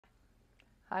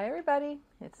Hi everybody,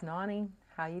 it's Nani.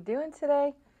 How you doing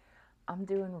today? I'm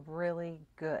doing really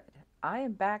good. I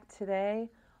am back today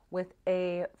with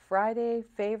a Friday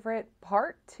favorite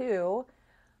part 2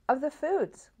 of the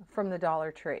foods from the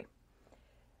Dollar Tree.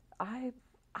 I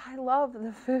I love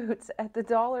the foods at the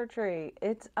Dollar Tree.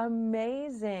 It's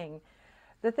amazing.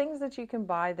 The things that you can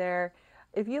buy there.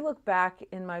 If you look back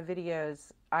in my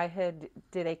videos, I had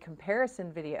did a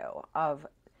comparison video of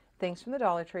things from the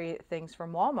Dollar Tree, things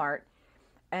from Walmart,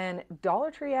 and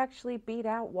Dollar Tree actually beat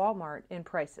out Walmart in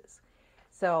prices.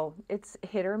 So it's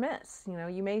hit or miss. You know,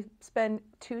 you may spend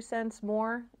 2 cents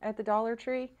more at the Dollar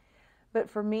Tree, but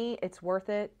for me, it's worth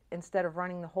it instead of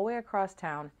running the whole way across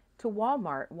town to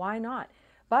Walmart. Why not?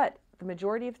 But the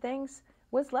majority of things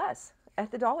was less at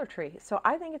the Dollar Tree. So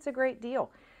I think it's a great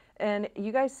deal. And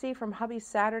you guys see from hubby's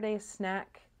Saturday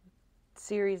snack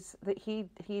series that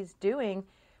he's doing,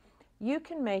 you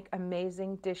can make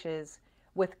amazing dishes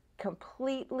with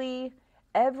completely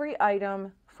every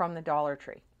item from the Dollar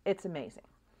Tree. It's amazing.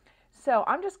 So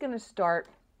I'm just going to start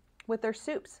with their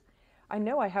soups. I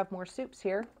know I have more soups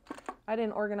here. I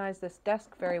didn't organize this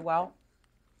desk very well.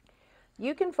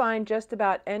 You can find just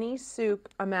about any soup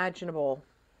imaginable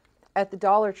at the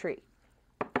Dollar Tree.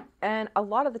 And a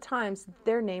lot of the times,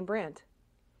 they're name brand.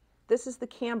 This is the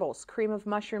Campbell's Cream of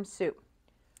Mushroom Soup.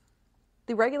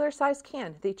 The regular size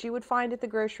can that you would find at the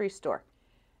grocery store.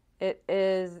 It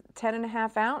is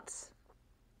 10.5 ounce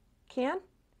can.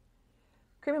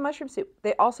 Cream of mushroom soup.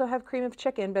 They also have cream of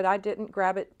chicken, but I didn't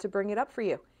grab it to bring it up for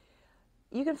you.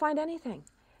 You can find anything.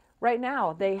 Right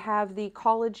now, they have the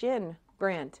College Inn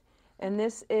brand, and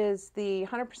this is the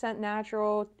 100%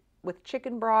 natural with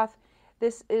chicken broth.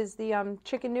 This is the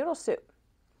chicken noodle soup.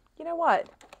 You know what?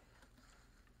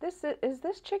 Is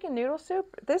this chicken noodle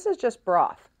soup? This is just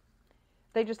broth.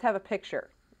 They just have a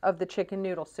picture of the chicken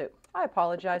noodle soup. I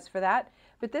apologize for that,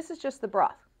 but this is just the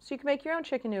broth. So you can make your own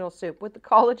chicken noodle soup with the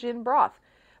College Inn broth.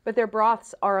 But their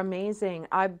broths are amazing.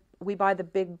 We buy the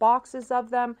big boxes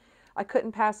of them. I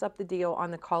couldn't pass up the deal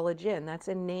on the College Inn. That's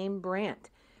a name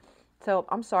brand. So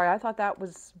I'm sorry, I thought that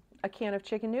was a can of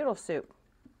chicken noodle soup.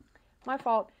 My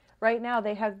fault. Right now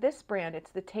they have this brand.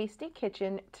 It's the Tasty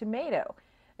Kitchen Tomato.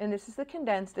 And this is the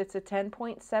condensed. It's a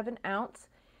 10.7 ounce.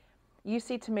 You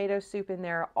see tomato soup in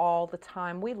there all the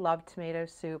time. We love tomato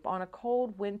soup. On a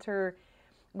cold winter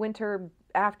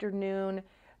afternoon,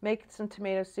 make some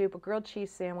tomato soup, a grilled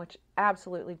cheese sandwich,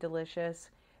 absolutely delicious.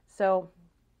 So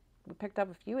we picked up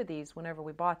a few of these whenever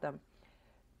we bought them.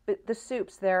 But the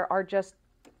soups there are just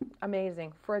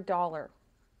amazing for $1.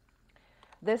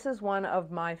 This is one of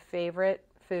my favorite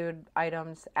food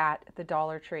items at the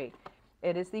Dollar Tree.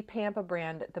 It is the Pampa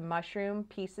brand, the mushroom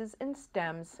pieces and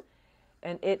stems.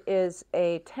 And it is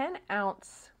a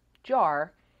 10-ounce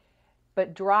jar,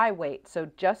 but dry weight. So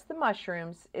just the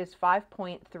mushrooms is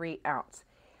 5.3 ounce.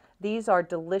 These are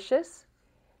delicious.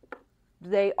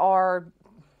 They are,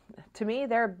 to me,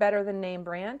 they're better than name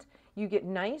brand. You get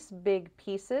nice big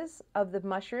pieces of the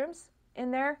mushrooms in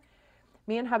there.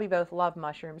 Me and hubby both love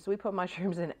mushrooms. We put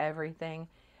mushrooms in everything.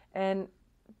 And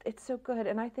it's so good.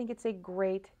 And I think it's a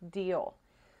great deal.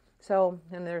 So,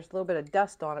 and there's a little bit of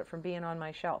dust on it from being on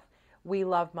my shelf. We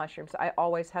love mushrooms. I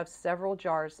always have several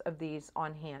jars of these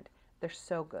on hand. They're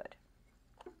so good.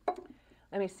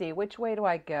 Let me see, which way do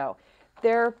I go?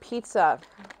 They're pizza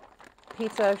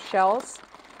shells.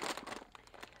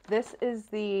 This is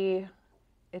it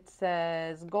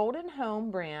says Golden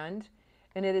Home brand,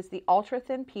 and it is the ultra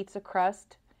thin pizza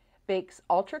crust, bakes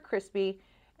ultra crispy,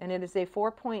 and it is a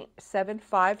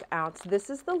 4.75 ounce.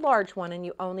 This is the large one, and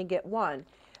you only get one.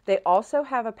 They also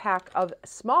have a pack of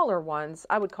smaller ones.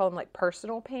 I would call them like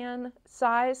personal pan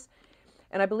size.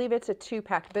 And I believe it's a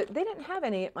 2-pack, but they didn't have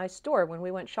any at my store when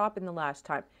we went shopping the last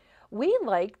time. We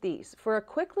like these. For a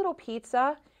quick little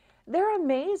pizza, they're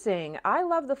amazing. I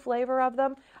love the flavor of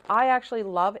them. I actually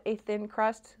love a thin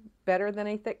crust better than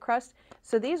a thick crust.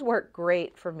 So these work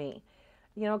great for me.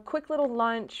 You know, quick little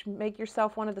lunch, make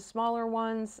yourself one of the smaller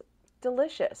ones.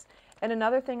 Delicious. And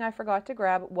another thing I forgot to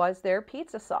grab was their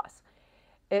pizza sauce.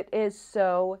 It is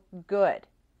so good.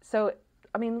 So,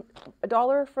 I mean,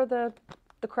 $1 for the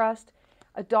crust,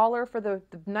 $1 for the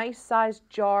nice sized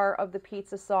jar of the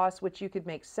pizza sauce, which you could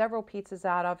make several pizzas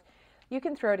out of. You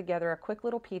can throw together a quick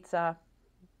little pizza,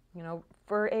 you know,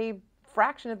 for a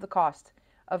fraction of the cost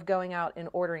of going out and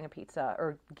ordering a pizza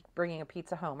or bringing a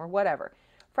pizza home or whatever.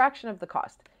 Fraction of the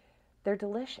cost. They're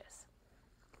delicious.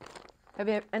 Have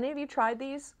any of you tried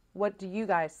these? What do you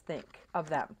guys think of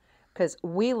them? Because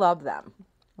we love them.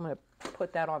 I'm going to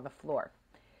put that on the floor.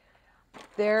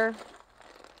 They're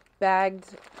bagged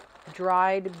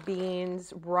dried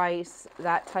beans, rice,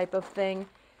 that type of thing.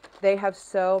 They have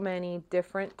so many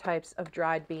different types of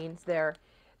dried beans there.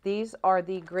 These are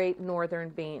the Great Northern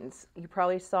beans. You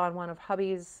probably saw in one of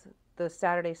hubby's, the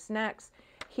Saturday snacks,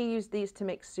 he used these to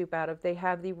make soup out of. They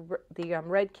have the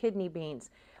red kidney beans,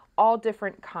 all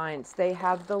different kinds. They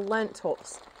have the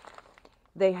lentils.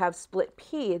 They have split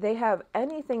pea. They have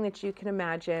anything that you can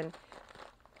imagine.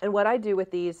 And what I do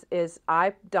with these is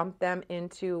I dump them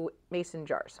into mason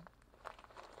jars.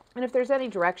 And if there's any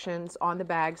directions on the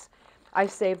bags, I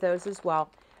save those as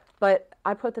well. But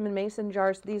I put them in mason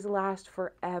jars. These last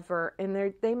forever,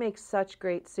 and they make such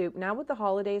great soup. Now with the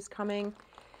holidays coming,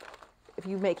 if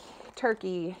you make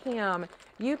turkey, ham,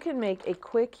 you can make a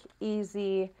quick,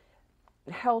 easy,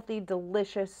 healthy,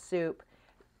 delicious soup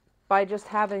by just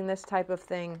having this type of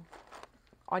thing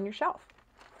on your shelf.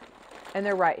 And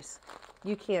they're rice.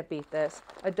 You can't beat this.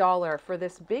 $1 for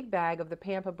this big bag of the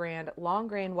Pampa brand long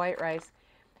grain white rice.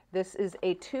 This is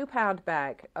a 2-pound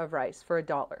bag of rice for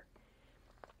 $1.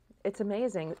 It's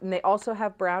amazing. And they also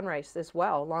have brown rice as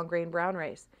well, long grain brown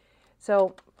rice.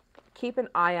 So keep an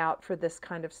eye out for this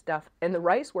kind of stuff. And the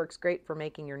rice works great for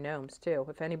making your gnomes too.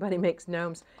 If anybody makes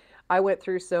gnomes, I went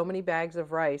through so many bags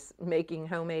of rice making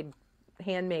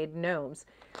handmade gnomes,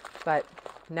 but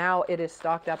now it is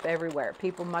stocked up everywhere.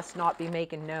 People must not be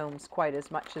making gnomes quite as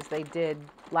much as they did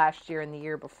last year and the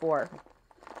year before.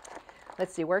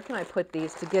 Let's see, where can I put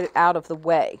these to get it out of the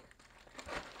way?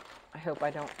 I hope I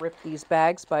don't rip these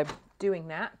bags by doing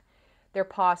that. They're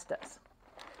pastas.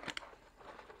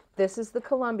 This is the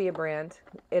Columbia brand.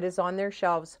 It is on their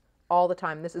shelves all the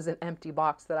time. This is an empty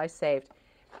box that I saved.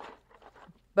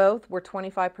 Both were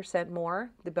 25% more,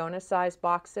 the bonus size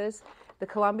boxes. The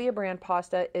Columbia brand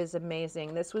pasta is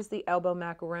amazing. This was the elbow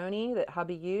macaroni that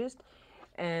hubby used,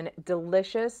 and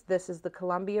delicious. This is the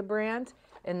Columbia brand,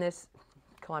 and this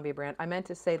Columbia brand, I meant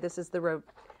to say this is the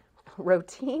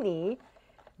Rotini.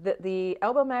 The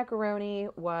elbow macaroni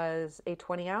was a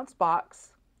 20-ounce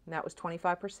box, and that was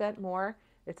 25% more.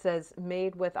 It says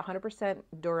made with 100%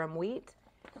 durum wheat,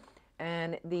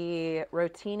 and the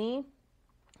Rotini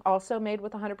also made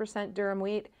with 100% durum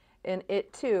wheat, and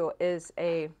it too is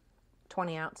a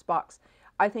 20-ounce box.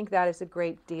 I think that is a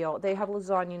great deal. They have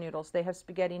lasagna noodles, they have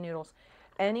spaghetti noodles,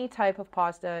 any type of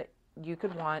pasta you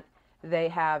could want, they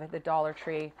have at the Dollar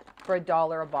Tree for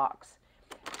 $1 a box.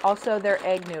 Also, their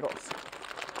egg noodles.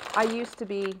 I used to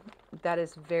be, that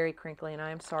is very crinkly, and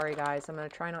I am sorry guys, I'm going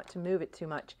to try not to move it too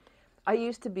much. I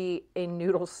used to be a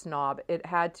noodle snob. It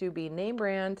had to be name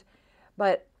brand,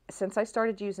 but since I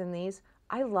started using these,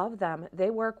 I love them. They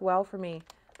work well for me.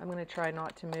 I'm going to try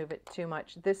not to move it too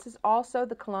much. This is also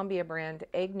the Columbia brand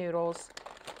egg noodles,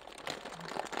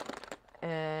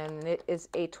 and it is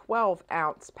a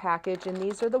 12-ounce package, and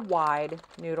these are the wide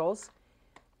noodles.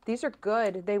 These are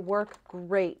good. They work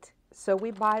great, so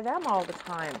we buy them all the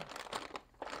time.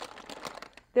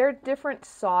 There are different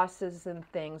sauces and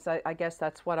things. I guess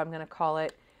that's what I'm going to call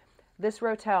it. This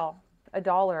Rotel,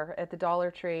 $1 at the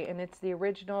Dollar Tree, and it's the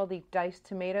original, the diced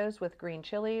tomatoes with green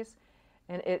chilies,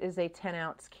 and it is a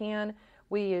 10-ounce can.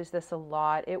 We use this a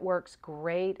lot. It works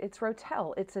great. It's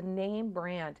Rotel. It's a name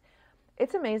brand.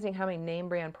 It's amazing how many name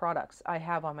brand products I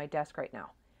have on my desk right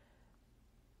now.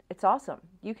 It's awesome.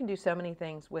 You can do so many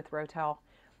things with Rotel.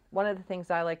 One of the things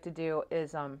I like to do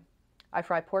is I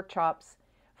fry pork chops,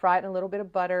 fry it in a little bit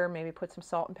of butter, maybe put some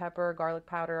salt and pepper, garlic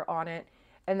powder on it,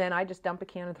 and then I just dump a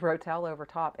can of the Rotel over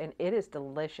top, and it is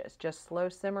delicious. Just slow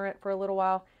simmer it for a little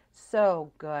while.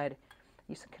 So good.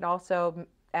 You can also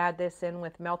add this in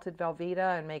with melted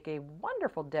Velveeta and make a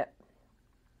wonderful dip.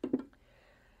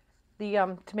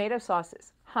 The tomato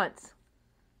sauces, Hunt's,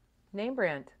 name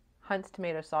brand, Hunt's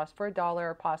tomato sauce for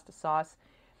 $1, pasta sauce,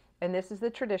 and this is the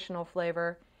traditional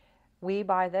flavor. We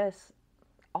buy this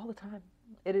all the time.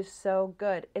 It is so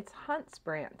good. It's Hunt's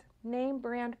brand, name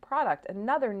brand product,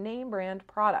 another name brand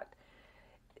product.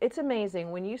 It's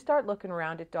amazing when you start looking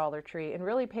around at Dollar Tree and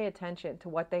really pay attention to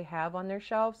what they have on their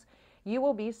shelves, you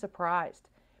will be surprised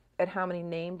at how many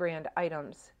name brand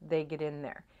items they get in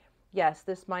there. Yes,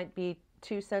 this might be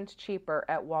 2 cents cheaper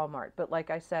at Walmart, but like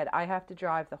I said, I have to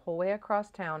drive the whole way across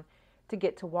town to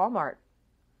get to Walmart.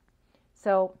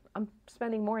 So I'm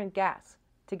spending more in gas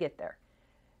to get there.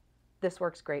 This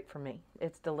works great for me.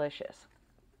 It's delicious.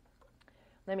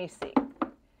 Let me see.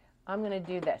 I'm going to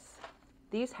do this.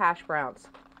 These hash browns.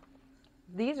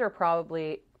 These are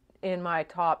probably in my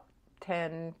top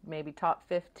 10, maybe top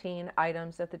 15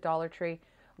 items at the Dollar Tree.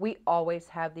 We always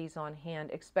have these on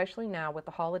hand, especially now with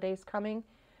the holidays coming.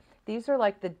 These are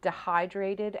like the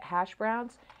dehydrated hash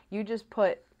browns. You just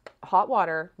put hot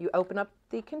water, you open up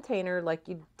the container like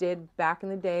you did back in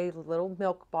the day, little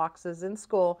milk boxes in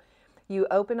school. You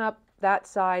open up that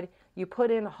side, you put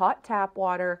in hot tap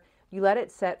water, You let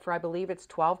it set for, I believe it's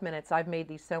 12 minutes. I've made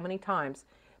these so many times,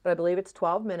 but I believe it's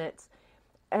 12 minutes.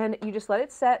 And you just let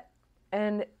it set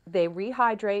and they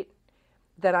rehydrate.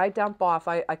 Then I dump off,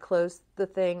 I close the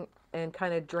thing and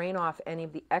kind of drain off any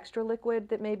of the extra liquid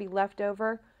that may be left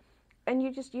over. And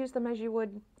you just use them as you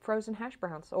would frozen hash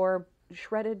browns or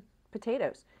shredded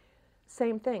potatoes.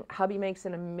 Same thing. Hubby makes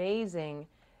an amazing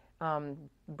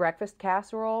breakfast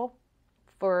casserole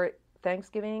for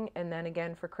Thanksgiving and then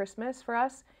again for Christmas for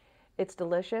us. It's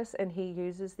delicious, and he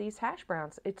uses these hash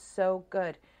browns. It's so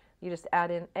good. You just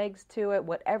add in eggs to it,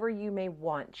 whatever you may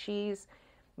want. Cheese,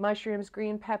 mushrooms,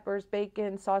 green peppers,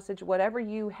 bacon, sausage, whatever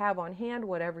you have on hand,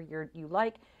 whatever you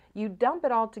like. You dump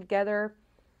it all together.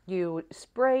 You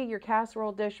spray your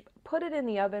casserole dish, put it in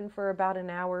the oven for about an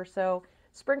hour or so.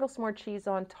 Sprinkle some more cheese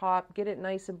on top. Get it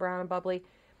nice and brown and bubbly.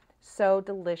 So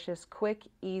delicious, quick,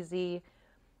 easy,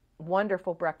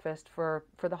 wonderful breakfast for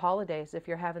the holidays. If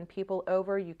you're having people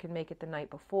over, you can make it the night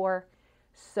before.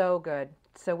 So good.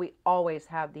 So we always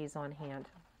have these on hand.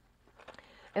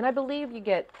 And I believe you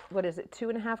get, what is it,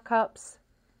 2.5 cups?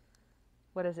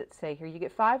 What does it say here? You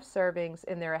get 5 servings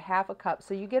and they're a half a cup.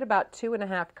 So you get about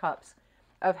 2.5 cups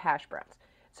of hash browns.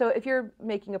 So if you're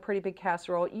making a pretty big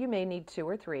casserole, you may need 2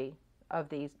 or 3 of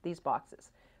these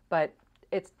boxes. But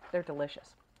they're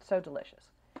delicious. So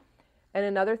delicious. And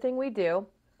another thing we do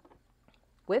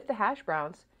with the hash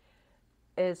browns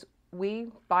is we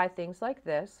buy things like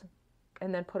this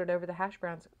and then put it over the hash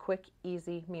browns. Quick,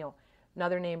 easy meal.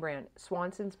 Another name brand,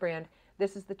 Swanson's brand.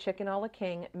 This is the chicken a la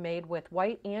king, made with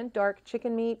white and dark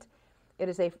chicken meat. It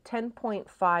is a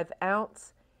 10.5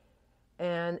 ounce.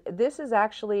 And this is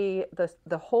actually,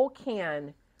 the whole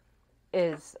can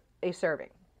is a serving.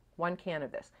 1 can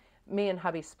of this. Me and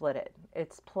hubby split it.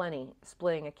 It's plenty,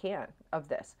 splitting a can of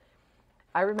this.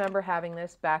 I remember having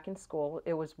this back in school.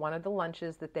 It was one of the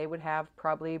lunches that they would have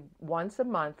probably once a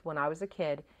month when I was a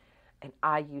kid. And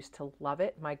I used to love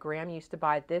it. My gram used to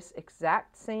buy this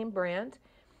exact same brand.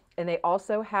 And they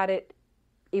also had it,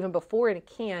 even before in a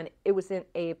can, it was in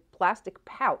a plastic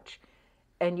pouch.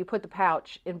 And you put the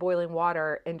pouch in boiling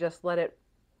water and just let it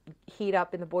heat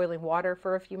up in the boiling water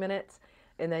for a few minutes.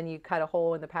 And then you cut a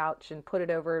hole in the pouch and put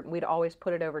it over. We'd always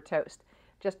put it over toast.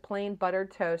 Just plain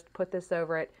buttered toast, put this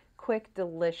over it. Quick,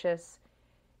 delicious,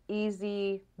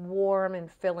 easy, warm,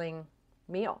 and filling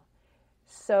meal.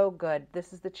 So good.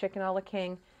 This is the chicken a la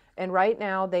king. And right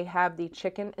now they have the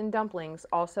chicken and dumplings,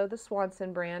 also the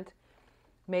Swanson brand,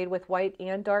 made with white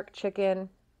and dark chicken.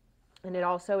 And it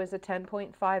also is a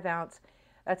 10.5 ounce.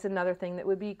 That's another thing that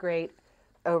would be great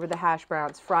over the hash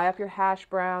browns. Fry up your hash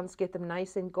browns, get them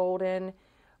nice and golden.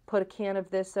 Put a can of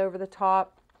this over the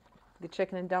top, the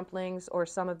chicken and dumplings, or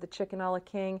some of the chicken a la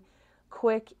king.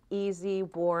 Quick, easy,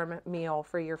 warm meal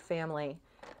for your family.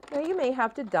 Now, you may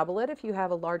have to double it if you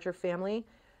have a larger family,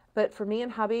 but for me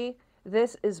and hubby,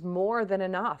 this is more than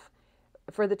enough.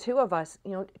 For the 2 of us,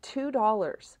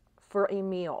 $2 for a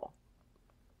meal.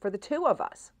 For the 2 of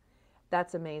us,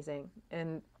 that's amazing,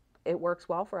 and it works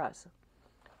well for us.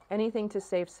 Anything to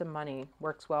save some money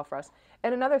works well for us.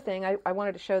 And another thing, I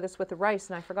wanted to show this with the rice,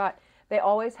 and I forgot. They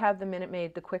always have the Minute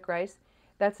Maid, the quick rice.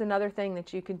 That's another thing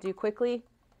that you can do quickly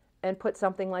and put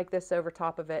something like this over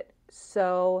top of it.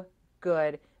 So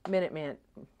good. Minute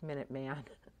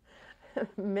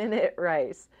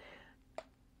rice.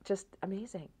 Just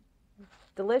amazing.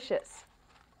 Delicious.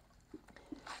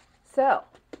 So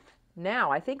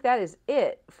now I think that is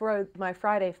it for my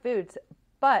Friday foods,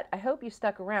 but I hope you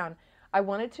stuck around. I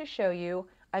wanted to show you,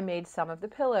 I made some of the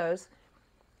pillows.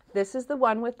 This is the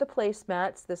one with the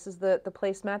placemats. This is the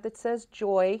placemat that says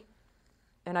Joy,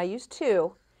 and I used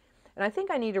 2. And I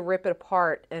think I need to rip it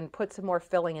apart and put some more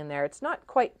filling in there. It's not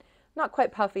quite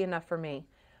puffy enough for me,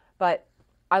 but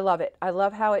I love it. I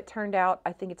love how it turned out.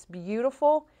 I think it's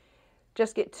beautiful.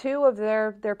 Just get 2 of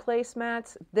their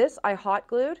placemats. This I hot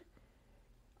glued.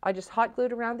 I just hot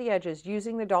glued around the edges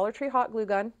using the Dollar Tree hot glue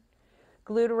gun.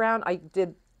 Glued around. I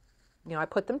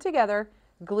put them together,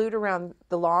 glued around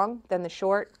the long, then the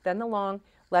short, then the long,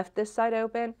 left this side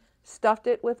open, stuffed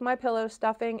it with my pillow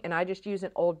stuffing, and I just use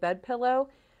an old bed pillow.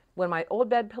 When my old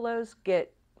bed pillows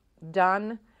get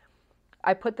done,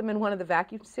 I put them in one of the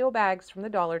vacuum seal bags from the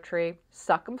Dollar Tree,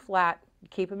 suck them flat,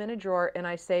 keep them in a drawer, and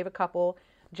I save a couple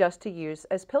just to use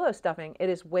as pillow stuffing. It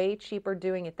is way cheaper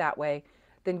doing it that way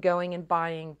than going and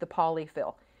buying the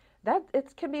polyfill.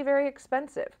 It can be very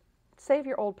expensive. Save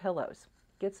your old pillows.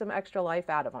 Get some extra life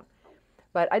out of them.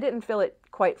 But I didn't fill it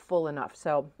quite full enough,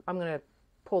 so I'm going to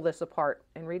pull this apart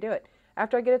and redo it.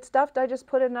 After I get it stuffed, I just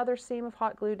put another seam of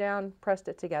hot glue down, pressed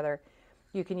it together.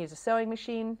 You can use a sewing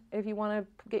machine if you want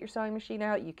to get your sewing machine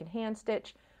out. You can hand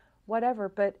stitch, whatever,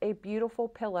 but a beautiful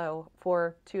pillow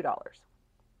for $2.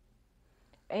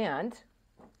 And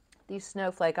these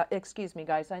snowflake, excuse me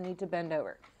guys, I need to bend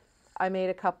over. I made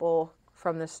a couple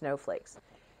from the snowflakes.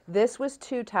 This was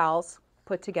 2 towels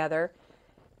put together.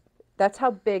 That's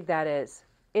how big that is.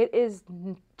 It is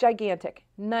gigantic,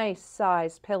 nice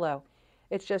size pillow.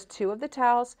 It's just 2 of the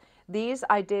towels. These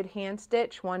I did hand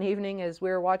stitch one evening as we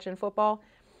were watching football.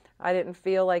 I didn't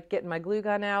feel like getting my glue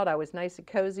gun out. I was nice and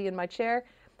cozy in my chair.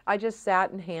 I just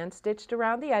sat and hand stitched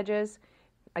around the edges.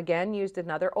 Again, used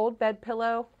another old bed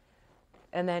pillow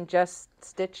and then just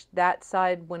stitched that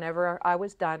side whenever I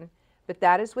was done. But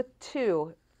that is with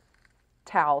 2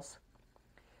 towels.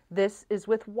 This is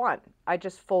with 1. I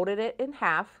just folded it in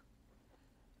half,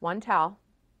 1 towel,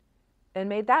 and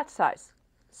made that size.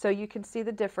 So you can see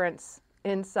the difference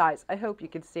in size. I hope you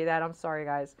can see that. I'm sorry,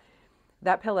 guys.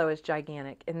 That pillow is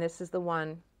gigantic, and this is the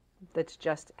one that's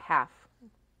just half.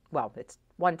 Well, it's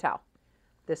 1 towel.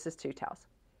 This is 2 towels.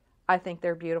 I think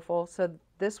they're beautiful. So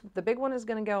the big one is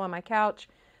going to go on my couch.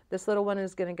 This little one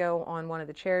is going to go on one of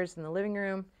the chairs in the living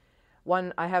room.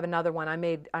 I have another one. I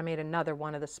made another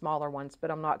one of the smaller ones, but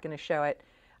I'm not going to show it.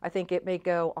 I think it may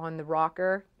go on the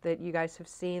rocker that you guys have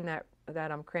seen, that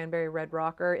cranberry red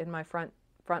rocker in my front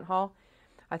hall.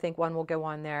 I think one will go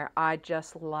on there. I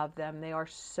just love them. They are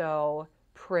so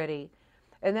pretty.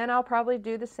 And then I'll probably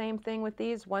do the same thing with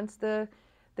these once the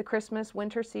Christmas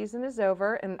winter season is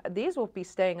over. And these will be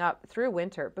staying up through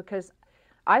winter because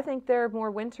I think they're more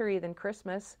wintry than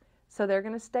Christmas. So they're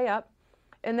going to stay up.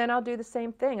 And then I'll do the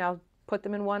same thing. I'll put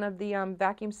them in one of the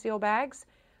vacuum seal bags,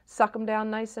 suck them down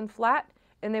nice and flat,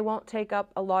 and they won't take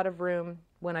up a lot of room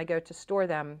when I go to store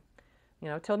them,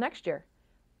 till next year.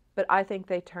 But I think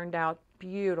they turned out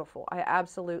beautiful. I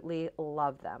absolutely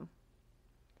love them.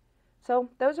 So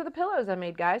those are the pillows I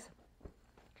made, guys.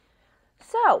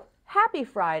 So happy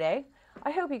Friday.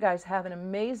 I hope you guys have an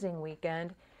amazing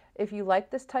weekend. If you like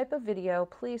this type of video,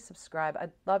 please subscribe.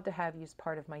 I'd love to have you as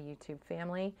part of my YouTube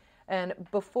family. And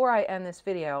before I end this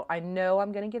video, I know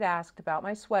I'm going to get asked about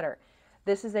my sweater.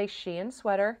 This is a Shein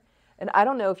sweater. And I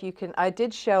don't know if you can, I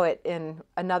did show it in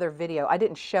another video. I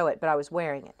didn't show it, but I was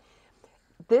wearing it.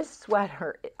 This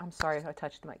sweater, I'm sorry if I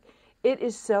touched the mic. It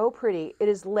is so pretty. It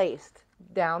is laced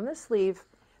down the sleeve,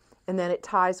 and then it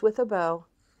ties with a bow.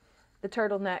 The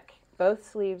turtleneck, both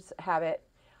sleeves have it.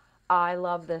 I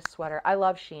love this sweater. I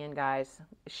love Shein, guys.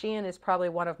 Shein is probably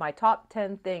one of my top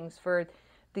 10 things for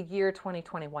the year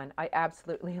 2021. I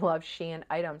absolutely love Shein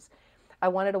items. I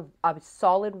wanted a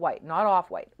solid white, not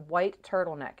off-white, white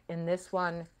turtleneck. And this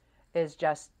one is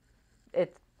just,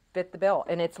 it fit the bill.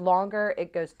 And it's longer.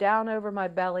 It goes down over my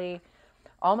belly,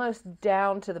 almost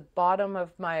down to the bottom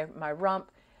of my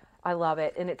rump. I love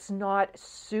it. And it's not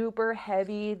super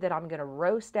heavy that I'm going to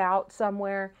roast out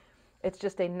somewhere. It's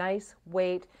just a nice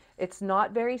weight. It's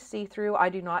not very see-through. I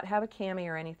do not have a cami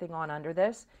or anything on under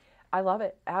this. I love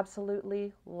it.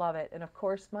 Absolutely love it. And of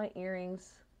course, my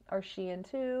earrings are Shein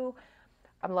too.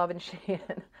 I'm loving Shein.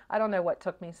 I don't know what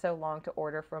took me so long to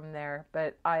order from there,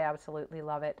 but I absolutely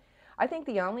love it. I think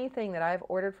the only thing that I've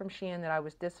ordered from Shein that I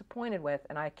was disappointed with,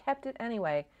 and I kept it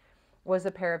anyway, was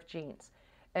a pair of jeans.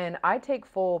 And I take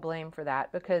full blame for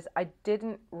that because I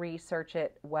didn't research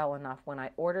it well enough when I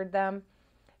ordered them.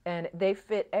 And they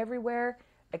fit everywhere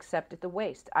except at the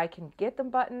waist. I can get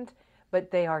them buttoned, but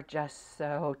they are just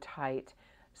so tight.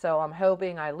 So I'm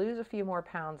hoping I lose a few more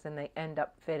pounds and they end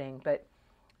up fitting. But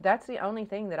that's the only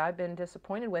thing that I've been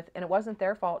disappointed with, and it wasn't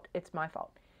their fault, it's my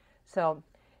fault. So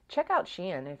check out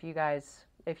Shein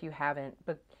if you haven't,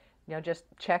 but just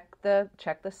check the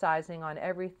sizing on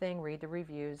everything, read the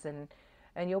reviews,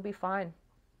 and you'll be fine.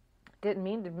 Didn't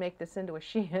mean to make this into a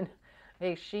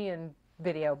Shein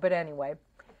video, but anyway,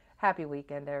 happy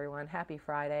weekend everyone, happy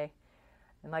Friday.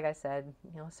 And like I said,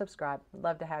 subscribe. I'd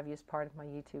love to have you as part of my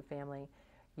YouTube family.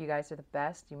 You guys are the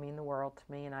best. You mean the world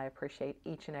to me, and I appreciate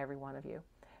each and every one of you.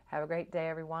 Have a great day,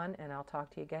 everyone, and I'll talk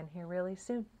to you again here really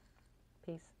soon.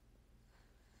 Peace.